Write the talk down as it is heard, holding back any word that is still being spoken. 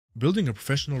Building a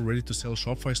professional ready-to-sell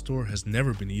Shopify store has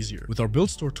never been easier. With our Build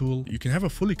Store tool, you can have a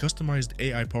fully customized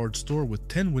AI-powered store with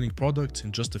 10 winning products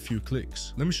in just a few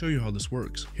clicks. Let me show you how this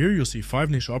works. Here you'll see 5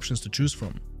 niche options to choose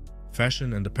from: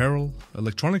 fashion and apparel,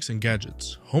 electronics and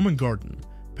gadgets, home and garden,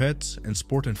 pets, and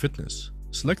sport and fitness.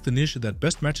 Select the niche that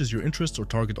best matches your interests or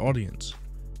target audience.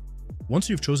 Once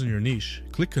you've chosen your niche,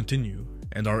 click Continue,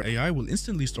 and our AI will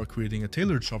instantly start creating a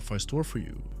tailored Shopify store for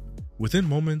you. Within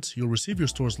moments, you'll receive your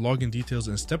store's login details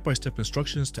and step-by-step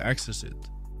instructions to access it.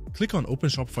 Click on Open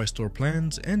Shopify Store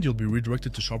Plans and you'll be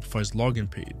redirected to Shopify's login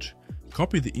page.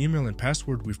 Copy the email and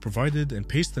password we've provided and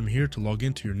paste them here to log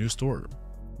into your new store.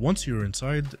 Once you're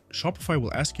inside, Shopify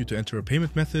will ask you to enter a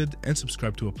payment method and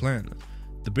subscribe to a plan.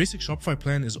 The basic Shopify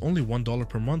plan is only $1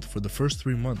 per month for the first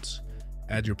 3 months.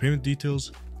 Add your payment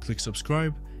details, click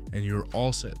subscribe, and you're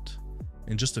all set.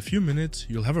 In just a few minutes,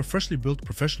 you'll have a freshly built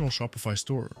professional Shopify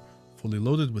store, fully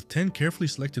loaded with 10 carefully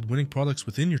selected winning products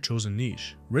within your chosen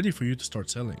niche, ready for you to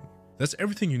start selling. That's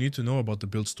everything you need to know about the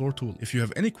Build Store tool. If you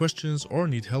have any questions or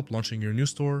need help launching your new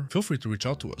store, feel free to reach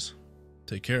out to us.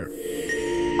 Take care.